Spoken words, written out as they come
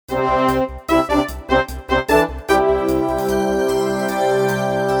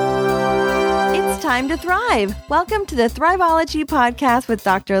time to thrive. Welcome to the Thriveology Podcast with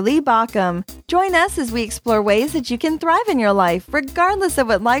Dr. Lee Baucom. Join us as we explore ways that you can thrive in your life, regardless of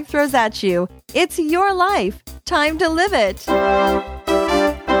what life throws at you. It's your life. Time to live it.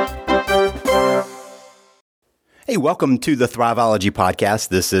 Hey, welcome to the Thriveology Podcast.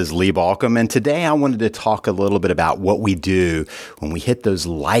 This is Lee Baucom, and today I wanted to talk a little bit about what we do when we hit those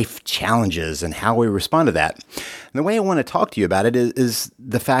life challenges and how we respond to that. And the way I want to talk to you about it is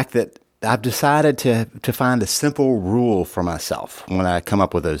the fact that I've decided to find a simple rule for myself when I come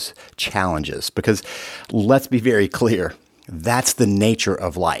up with those challenges, because let's be very clear, that's the nature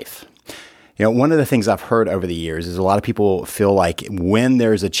of life. You know, one of the things I've heard over the years is a lot of people feel like when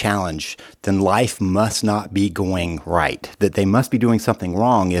there's a challenge, then life must not be going right, that they must be doing something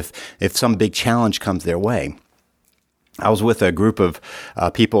wrong if some big challenge comes their way. I was with a group of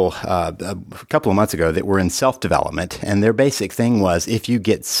people a couple of months ago that were in self-development, and their basic thing was, if you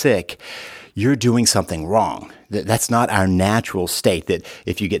get sick, you're doing something wrong. That's not our natural state, that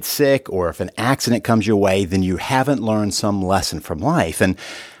if you get sick or if an accident comes your way, then you haven't learned some lesson from life. And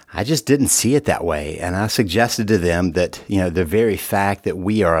I just didn't see it that way. And I suggested to them that, the very fact that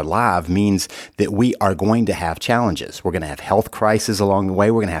we are alive means that we are going to have challenges. We're going to have health crises along the way.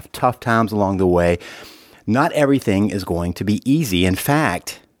 We're going to have tough times along the way. Not everything is going to be easy. In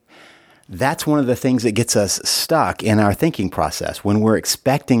fact, that's one of the things that gets us stuck in our thinking process when we're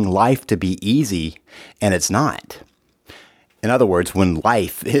expecting life to be easy and it's not. In other words, when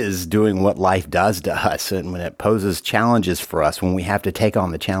life is doing what life does to us and when it poses challenges for us, when we have to take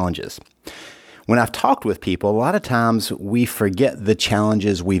on the challenges. When I've talked with people, a lot of times we forget the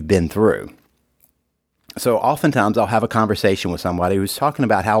challenges we've been through. So oftentimes I'll have a conversation with somebody who's talking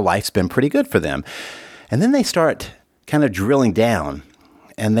about how life's been pretty good for them. And then they start kind of drilling down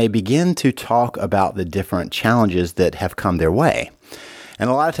and they begin to talk about the different challenges that have come their way. And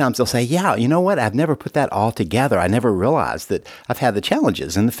a lot of times they'll say, yeah, you know what? I've never put that all together. I never realized that I've had the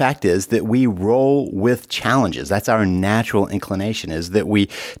challenges. And the fact is that we roll with challenges. That's our natural inclination, is that we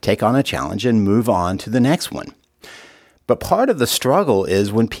take on a challenge and move on to the next one. But part of the struggle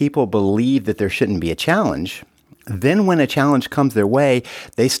is when people believe that there shouldn't be a challenge, then when a challenge comes their way,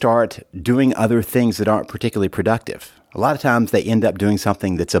 they start doing other things that aren't particularly productive. A lot of times they end up doing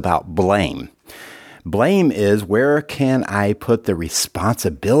something that's about blame. Blame is, where can I put the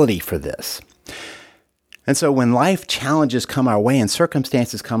responsibility for this? And so when life challenges come our way and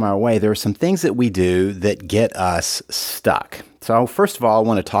circumstances come our way, there are some things that we do that get us stuck. So first of all, I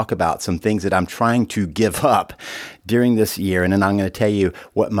want to talk about some things that I'm trying to give up during this year. And then I'm going to tell you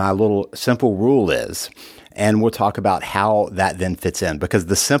what my little simple rule is. And we'll talk about how that then fits in, because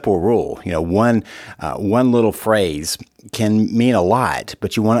the simple rule, one little phrase can mean a lot,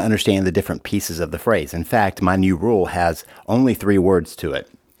 but you want to understand the different pieces of the phrase. In fact, my new rule has only 3 words to it.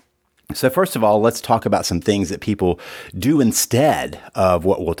 So first of all, let's talk about some things that people do instead of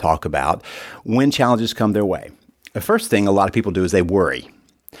what we'll talk about when challenges come their way. The first thing a lot of people do is they worry.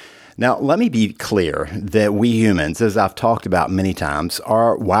 Now, let me be clear that we humans, as I've talked about many times,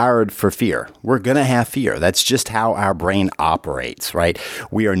 are wired for fear. We're going to have fear. That's just how our brain operates, right?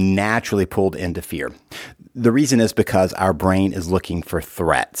 We are naturally pulled into fear. The reason is because our brain is looking for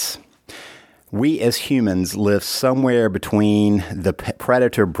threats. We as humans live somewhere between the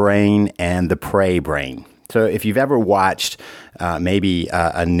predator brain and the prey brain. So if you've ever watched maybe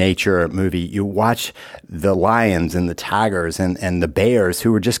a nature movie, you watch the lions and the tigers and the bears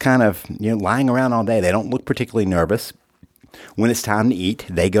who are just kind of lying around all day. They don't look particularly nervous. When it's time to eat,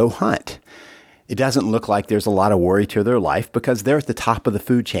 they go hunt. It doesn't look like there's a lot of worry to their life because they're at the top of the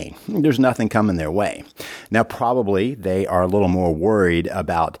food chain. There's nothing coming their way. Now, probably they are a little more worried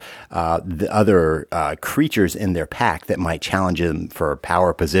about the other creatures in their pack that might challenge them for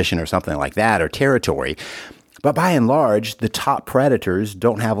power, position, or something like that, or territory. But by and large, the top predators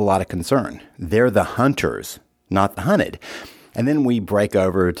don't have a lot of concern. They're the hunters, not the hunted. And then we break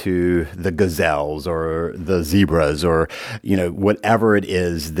over to the gazelles or the zebras or, whatever it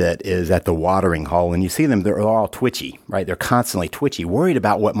is that is at the watering hole. And you see them, they're all twitchy, right? They're constantly twitchy, worried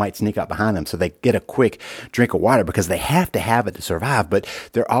about what might sneak up behind them. So they get a quick drink of water because they have to have it to survive. But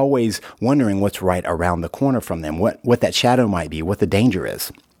they're always wondering what's right around the corner from them, what that shadow might be, what the danger is.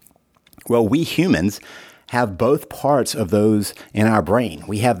 Well, we humans have both parts of those in our brain.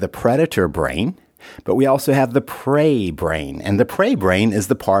 We have the predator brain, but we also have the prey brain. And the prey brain is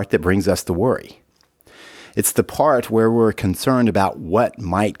the part that brings us the worry. It's the part where we're concerned about what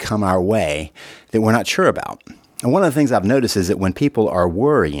might come our way that we're not sure about. And one of the things I've noticed is that when people are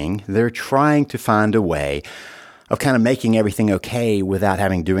worrying, they're trying to find a way of kind of making everything okay without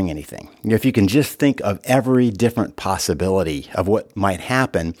having doing anything. If you can just think of every different possibility of what might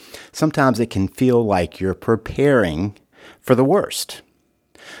happen, sometimes it can feel like you're preparing for the worst.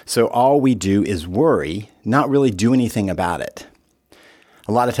 So all we do is worry, not really do anything about it.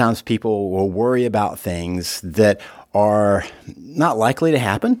 A lot of times people will worry about things that are not likely to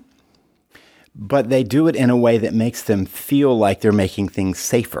happen, but they do it in a way that makes them feel like they're making things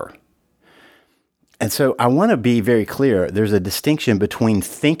safer. And so I want to be very clear. There's a distinction between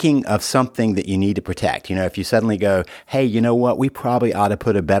thinking of something that you need to protect. If you suddenly go, hey, you know what? We probably ought to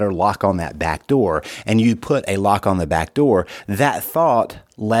put a better lock on that back door. And you put a lock on the back door. That thought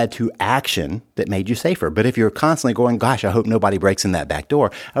led to action that made you safer. But if you're constantly going, gosh, I hope nobody breaks in that back door.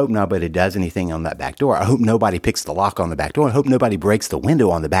 I hope nobody does anything on that back door. I hope nobody picks the lock on the back door. I hope nobody breaks the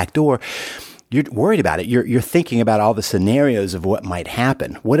window on the back door. You're worried about it. You're thinking about all the scenarios of what might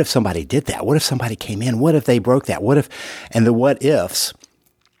happen. What if somebody did that? What if somebody came in? What if they broke that? And the what ifs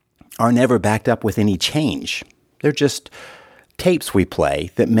are never backed up with any change. They're just tapes we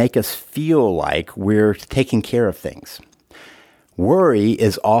play that make us feel like we're taking care of things. Worry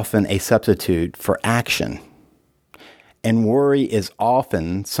is often a substitute for action. And worry is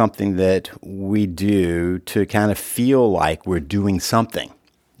often something that we do to kind of feel like we're doing something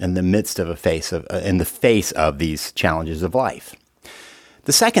in the midst of in the face of these challenges of life.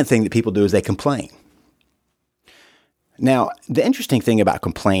 The second thing that people do is they complain. Now, the interesting thing about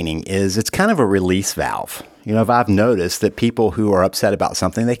complaining is it's kind of a release valve. If I've noticed that people who are upset about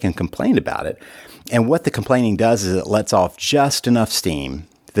something, they can complain about it. And what the complaining does is it lets off just enough steam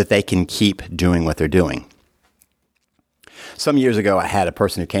that they can keep doing what they're doing. Some years ago, I had a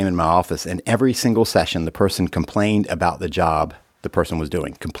person who came in my office, and every single session, the person complained about the job the person was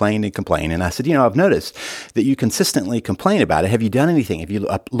doing, complained and complained. And I said, I've noticed that you consistently complain about it. Have you done anything? Have you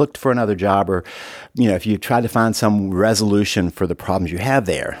looked for another job, or, if you tried to find some resolution for the problems you have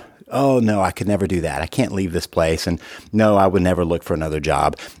there? Oh, no, I could never do that. I can't leave this place. And no, I would never look for another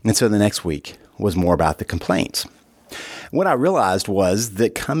job. And so the next week was more about the complaints. What I realized was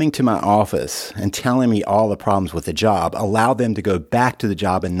that coming to my office and telling me all the problems with the job allowed them to go back to the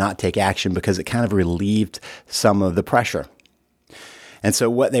job and not take action, because it kind of relieved some of the pressure. And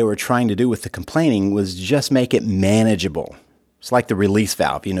so what they were trying to do with the complaining was just make it manageable. It's like the release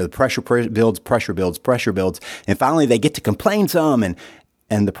valve. The pressure builds, pressure builds, pressure builds. And finally, they get to complain some,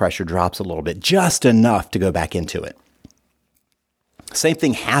 and the pressure drops a little bit, just enough to go back into it. Same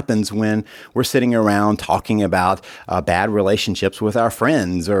thing happens when we're sitting around talking about bad relationships with our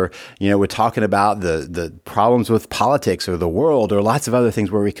friends, or, we're talking about the problems with politics or the world, or lots of other things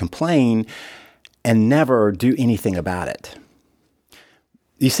where we complain and never do anything about it.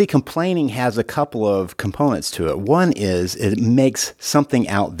 You see, complaining has a couple of components to it. One is it makes something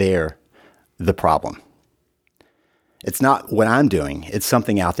out there the problem. It's not what I'm doing. It's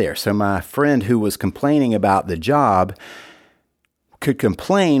something out there. So my friend who was complaining about the job could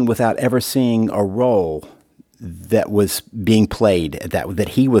complain without ever seeing a role that was being played, that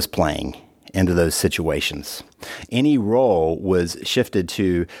he was playing into those situations. Any role was shifted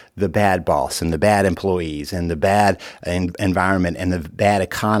to the bad boss and the bad employees and the bad environment and the bad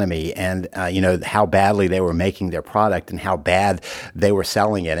economy, and how badly they were making their product and how bad they were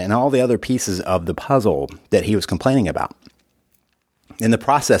selling it, and all the other pieces of the puzzle that he was complaining about. In the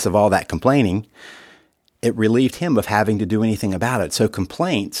process of all that complaining, it relieved him of having to do anything about it. So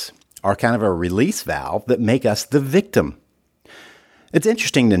complaints are kind of a release valve that make us the victim. It's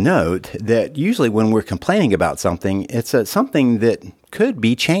interesting to note that usually when we're complaining about something, it's something that could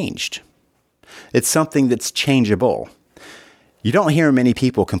be changed. It's something that's changeable. You don't hear many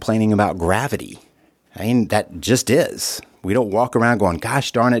people complaining about gravity. That just is. We don't walk around going,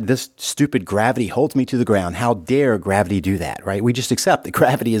 gosh darn it, this stupid gravity holds me to the ground. How dare gravity do that, right? We just accept that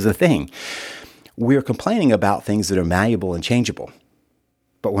gravity is a thing. We're complaining about things that are malleable and changeable.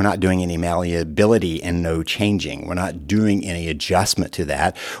 But we're not doing any malleability and no changing. We're not doing any adjustment to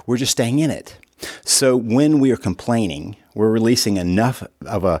that. We're just staying in it. So when we are complaining, we're releasing enough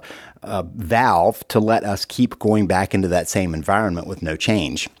of a valve to let us keep going back into that same environment with no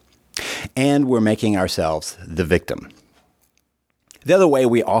change. And we're making ourselves the victim. The other way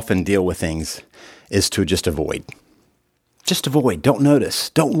we often deal with things is to just avoid. Just avoid. Don't notice.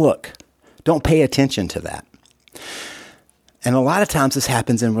 Don't look. Don't pay attention to that. And a lot of times this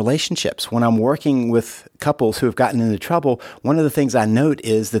happens in relationships. When I'm working with couples who have gotten into trouble, one of the things I note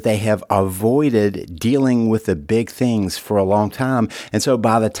is that they have avoided dealing with the big things for a long time. And so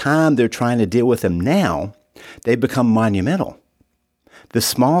by the time they're trying to deal with them now, they become monumental. The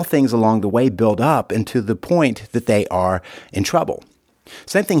small things along the way build up into the point that they are in trouble.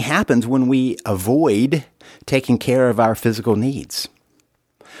 Same thing happens when we avoid taking care of our physical needs.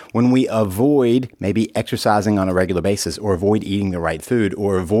 When we avoid maybe exercising on a regular basis, or avoid eating the right food,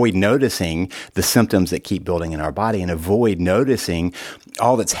 or avoid noticing the symptoms that keep building in our body, and avoid noticing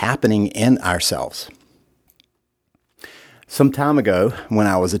all that's happening in ourselves. Some time ago, when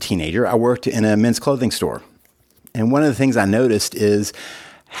I was a teenager, I worked in a men's clothing store. And one of the things I noticed is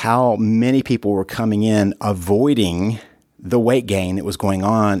how many people were coming in avoiding the weight gain that was going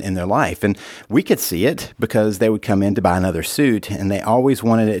on in their life. And we could see it because they would come in to buy another suit, and they always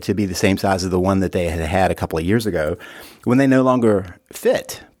wanted it to be the same size as the one that they had had a couple of years ago when they no longer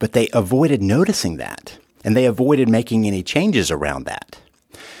fit. But they avoided noticing that, and they avoided making any changes around that.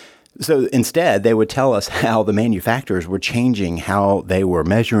 So instead, they would tell us how the manufacturers were changing how they were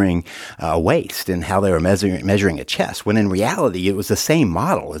measuring a waist and how they were measuring a chest, when in reality, it was the same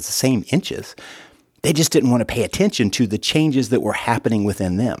model, it's the same inches. They just didn't want to pay attention to the changes that were happening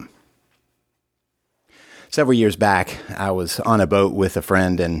within them. Several years back, I was on a boat with a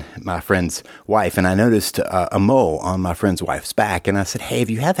friend and my friend's wife, and I noticed a mole on my friend's wife's back. And I said, "Hey,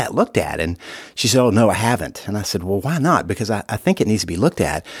 have you had that looked at?" And she said, "Oh, no, I haven't." And I said, "Well, why not?" Because I think it needs to be looked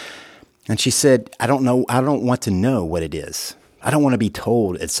at. And she said, "I don't know. I don't want to know what it is. I don't want to be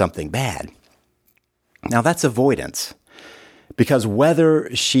told it's something bad." Now, that's avoidance, because whether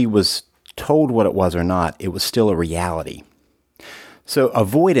she was told what it was or not, it was still a reality. So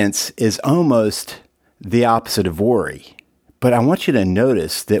avoidance is almost the opposite of worry. But I want you to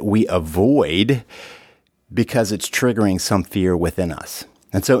notice that we avoid because it's triggering some fear within us.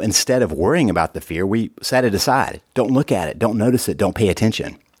 And so instead of worrying about the fear, we set it aside. Don't look at it. Don't notice it. Don't pay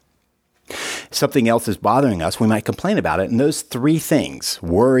attention. Something else is bothering us, we might complain about it. And those three things,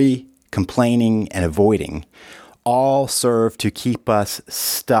 worry, complaining, and avoiding, all serve to keep us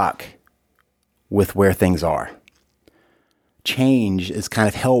stuck with where things are. Change is kind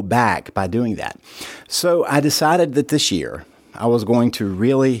of held back by doing that. So I decided that this year I was going to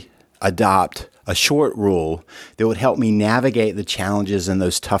really adopt a short rule that would help me navigate the challenges and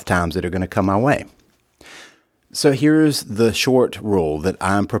those tough times that are going to come my way. So here's the short rule that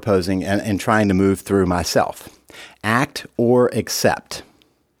I'm proposing and trying to move through myself. Act or accept.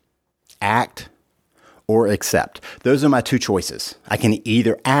 Act or accept. Those are my two choices. I can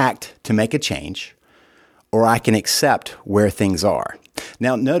either act to make a change, or I can accept where things are.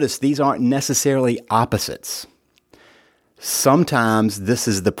 Now, notice these aren't necessarily opposites. Sometimes this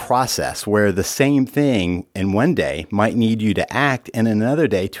is the process where the same thing in one day might need you to act and another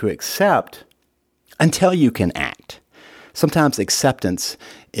day to accept until you can act. Sometimes acceptance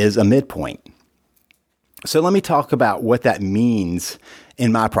is a midpoint. So let me talk about what that means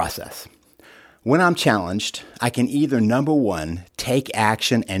in my process. When I'm challenged, I can either, number one, take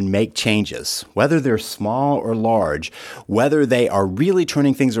action and make changes, whether they're small or large, whether they are really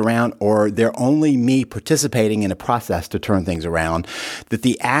turning things around or they're only me participating in a process to turn things around, that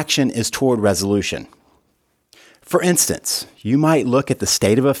the action is toward resolution. For instance, you might look at the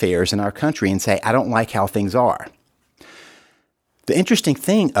state of affairs in our country and say, "I don't like how things are." The interesting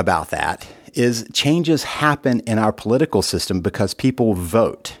thing about that is changes happen in our political system because people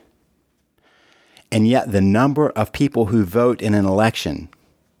vote. And yet the number of people who vote in an election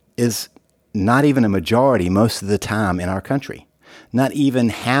is not even a majority most of the time in our country. Not even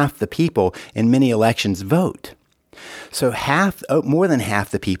half the people in many elections vote. So more than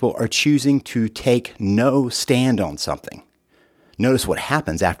half the people are choosing to take no stand on something. Notice what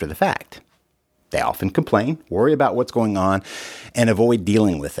happens after the fact. They often complain, worry about what's going on, and avoid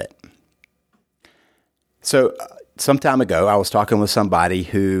dealing with it. So some time ago, I was talking with somebody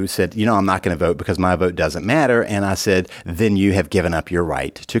who said, "I'm not going to vote because my vote doesn't matter." And I said, "Then you have given up your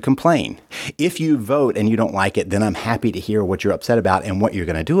right to complain. If you vote and you don't like it, then I'm happy to hear what you're upset about and what you're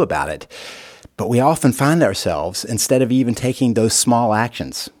going to do about it." But we often find ourselves, instead of even taking those small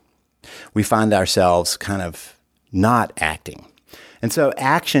actions, we find ourselves kind of not acting. And so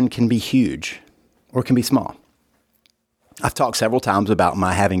action can be huge or it can be small. I've talked several times about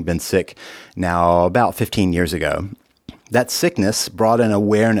my having been sick now about 15 years ago. That sickness brought an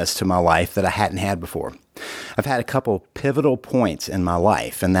awareness to my life that I hadn't had before. I've had a couple pivotal points in my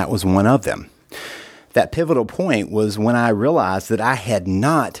life, and that was one of them. That pivotal point was when I realized that I had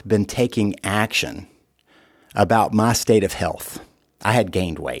not been taking action about my state of health. I had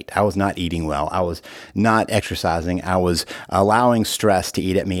gained weight. I was not eating well. I was not exercising. I was allowing stress to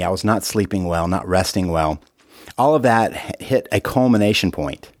eat at me. I was not sleeping well, not resting well. All of that hit a culmination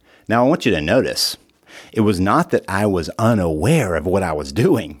point. Now, I want you to notice, it was not that I was unaware of what I was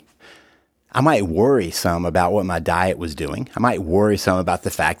doing. I might worry some about what my diet was doing. I might worry some about the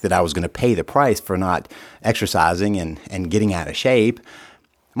fact that I was going to pay the price for not exercising and getting out of shape.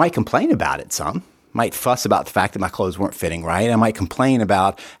 I might complain about it some. I might fuss about the fact that my clothes weren't fitting right. I might complain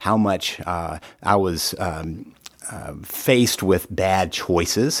about how much I was faced with bad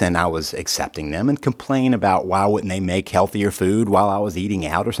choices and I was accepting them, and complain about why wouldn't they make healthier food while I was eating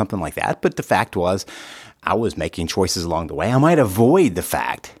out or something like that. But the fact was, I was making choices along the way. I might avoid the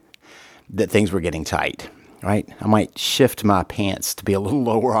fact that things were getting tight, right? I might shift my pants to be a little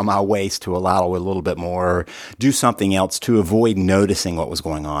lower on my waist to allow a little bit more, or do something else to avoid noticing what was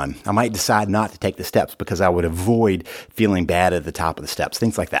going on. I might decide not to take the steps because I would avoid feeling bad at the top of the steps,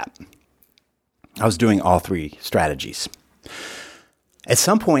 things like that. I was doing all three strategies. At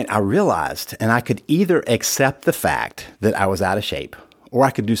some point, I realized, and I could either accept the fact that I was out of shape, or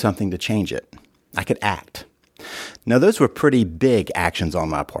I could do something to change it. I could act. Now, those were pretty big actions on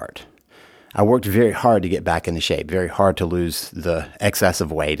my part. I worked very hard to get back into shape, very hard to lose the excess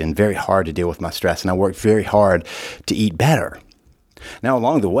of weight, and very hard to deal with my stress. And I worked very hard to eat better. Now,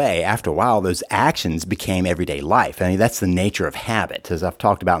 along the way, after a while, those actions became everyday life. I mean, that's the nature of habit. As I've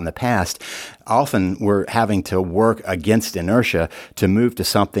talked about in the past, often we're having to work against inertia to move to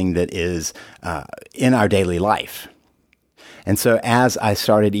something that is in our daily life. And so as I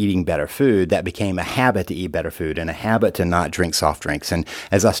started eating better food, that became a habit to eat better food and a habit to not drink soft drinks. And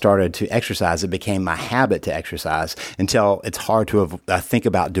as I started to exercise, it became my habit to exercise until it's hard to think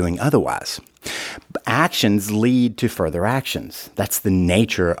about doing otherwise. Actions lead to further actions. That's the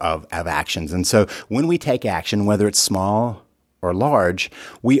nature of actions. And so when we take action, whether it's small or large,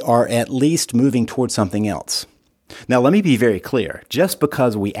 we are at least moving towards something else. Now, let me be very clear. Just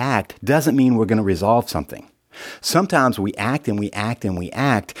because we act doesn't mean we're going to resolve something. Sometimes we act and we act and we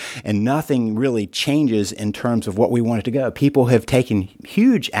act, and nothing really changes in terms of what we want it to go. People have taken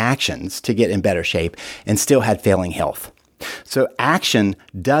huge actions to get in better shape and still had failing health. So action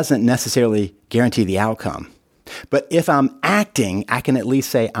doesn't necessarily guarantee the outcome. But if I'm acting, I can at least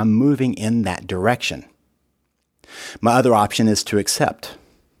say I'm moving in that direction. My other option is to accept.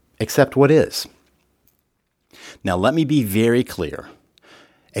 Accept what is. Now, let me be very clear.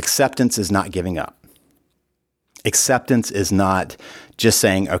 Acceptance is not giving up. Acceptance is not just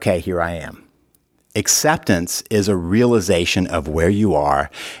saying, okay, here I am. Acceptance is a realization of where you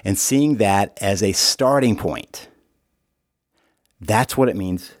are and seeing that as a starting point. That's what it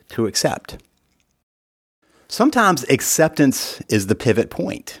means to accept. Sometimes acceptance is the pivot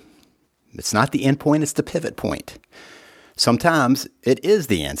point. It's not the end point, it's the pivot point. Sometimes it is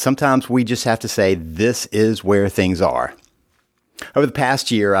the end. Sometimes we just have to say, this is where things are. Over the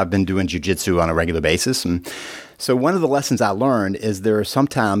past year, I've been doing jiu-jitsu on a regular basis. And so one of the lessons I learned is there are some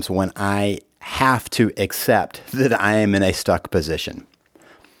times when I have to accept that I am in a stuck position.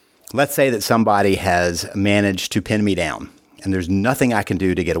 Let's say that somebody has managed to pin me down and there's nothing I can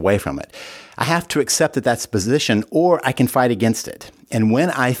do to get away from it. I have to accept that that's the position, or I can fight against it. And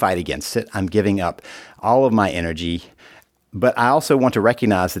when I fight against it, I'm giving up all of my energy. But I also want to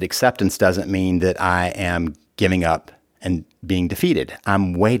recognize that acceptance doesn't mean that I am giving up and being defeated.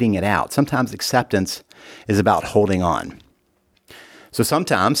 I'm waiting it out. Sometimes acceptance is about holding on. So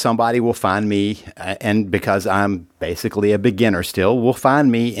sometimes somebody will find me, and because I'm basically a beginner still, will find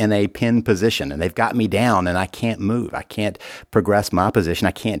me in a pinned position, and they've got me down and I can't move. I can't progress my position.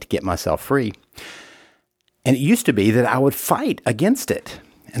 I can't get myself free. And it used to be that I would fight against it.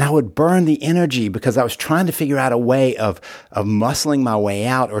 And I would burn the energy because I was trying to figure out a way of muscling my way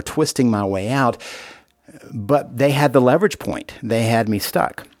out or twisting my way out. But they had the leverage point. They had me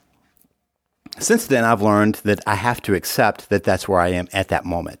stuck. Since then, I've learned that I have to accept that that's where I am at that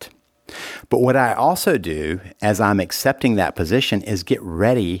moment. But what I also do as I'm accepting that position is get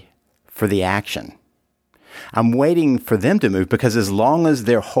ready for the action. I'm waiting for them to move because as long as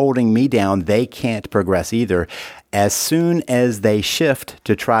they're holding me down, they can't progress either. As soon as they shift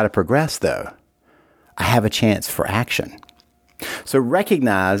to try to progress, though, I have a chance for action. So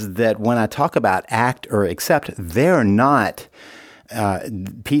recognize that when I talk about act or accept, they're not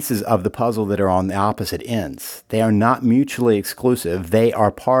pieces of the puzzle that are on the opposite ends. They are not mutually exclusive. They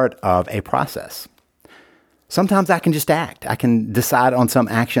are part of a process. Sometimes I can just act. I can decide on some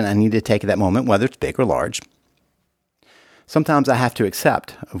action I need to take at that moment, whether it's big or large. Sometimes I have to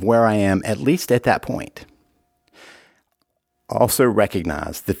accept of where I am, at least at that point. Also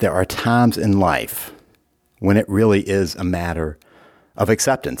recognize that there are times in life when it really is a matter of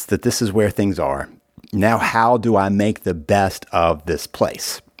acceptance, that this is where things are. Now, how do I make the best of this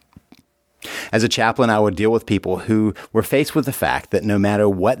place? As a chaplain, I would deal with people who were faced with the fact that no matter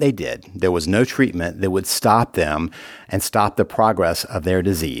what they did, there was no treatment that would stop them and stop the progress of their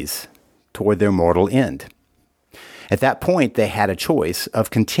disease. toward their mortal end. At that point, they had a choice of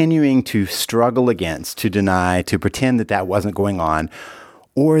continuing to struggle against, to deny, to pretend that that wasn't going on,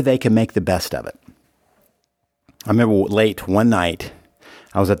 or they could make the best of it. I remember late one night,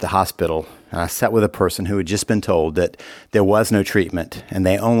 I was at the hospital, and I sat with a person who had just been told that there was no treatment, and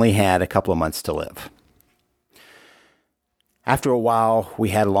they only had a couple of months to live. After a while, we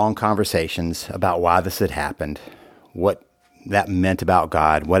had long conversations about why this had happened, what that meant about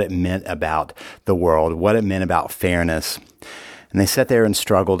God, what it meant about the world, what it meant about fairness. And they sat there and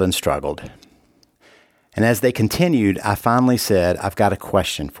struggled and struggled. And as they continued, I finally said, I've got a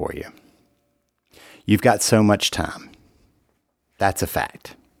question for you. You've got so much time. That's a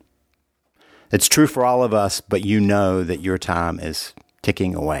fact. It's true for all of us, but you know that your time is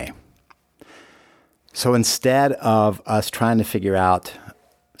ticking away. So instead of us trying to figure out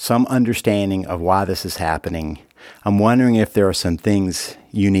some understanding of why this is happening, I'm wondering if there are some things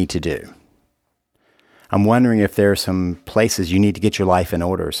you need to do. I'm wondering if there are some places you need to get your life in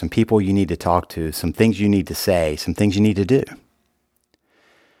order, some people you need to talk to, some things you need to say, some things you need to do.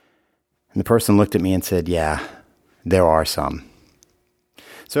 And the person looked at me and said, yeah, there are some.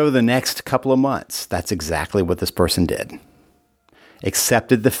 So over the next couple of months, that's exactly what this person did.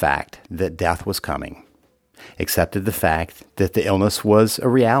 Accepted the fact that death was coming. Accepted the fact that the illness was a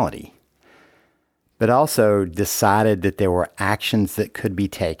reality. But also decided that there were actions that could be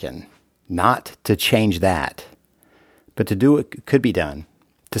taken, not to change that, but to do what could be done,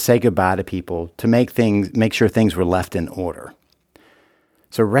 to say goodbye to people, to make sure things were left in order.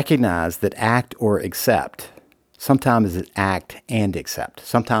 So recognize that act or accept, sometimes it's act and accept.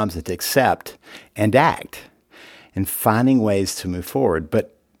 Sometimes it's accept and act, and finding ways to move forward.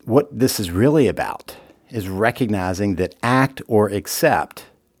 But what this is really about is recognizing that act or accept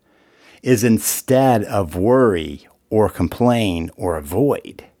is instead of worry or complain or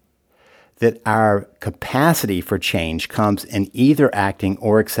avoid, that our capacity for change comes in either acting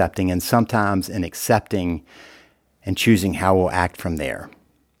or accepting, and sometimes in accepting and choosing how we'll act from there.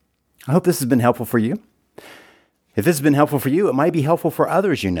 I hope this has been helpful for you. If this has been helpful for you, it might be helpful for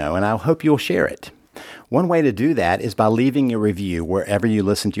others you know, and I hope you'll share it. One way to do that is by leaving a review wherever you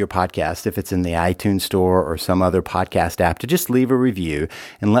listen to your podcast, if it's in the iTunes store or some other podcast app, to just leave a review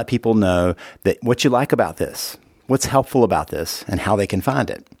and let people know that what you like about this, what's helpful about this, and how they can find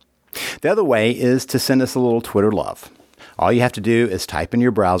it. The other way is to send us a little Twitter love. All you have to do is type in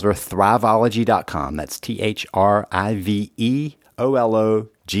your browser Thriveology.com. That's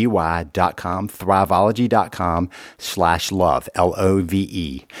Thriveology.com, Thriveology.com/love,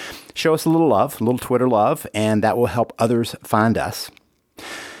 LOVE. Show us a little love, a little Twitter love, and that will help others find us.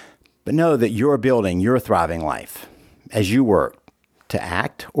 But know that you're building your thriving life as you work to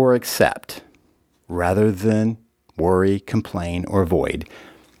act or accept rather than worry, complain, or avoid.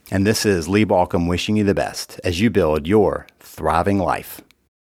 And this is Lee Baucom wishing you the best as you build your thriving life.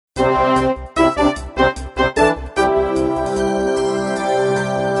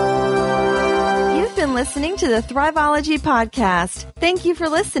 Listening to the Thriveology podcast. Thank you for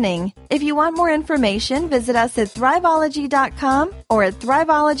listening. If you want more information, visit us at Thriveology.com or at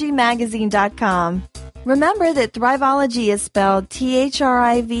ThriveologyMagazine.com. Remember that Thriveology is spelled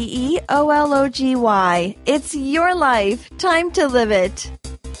Thriveology. It's your life. Time to live it.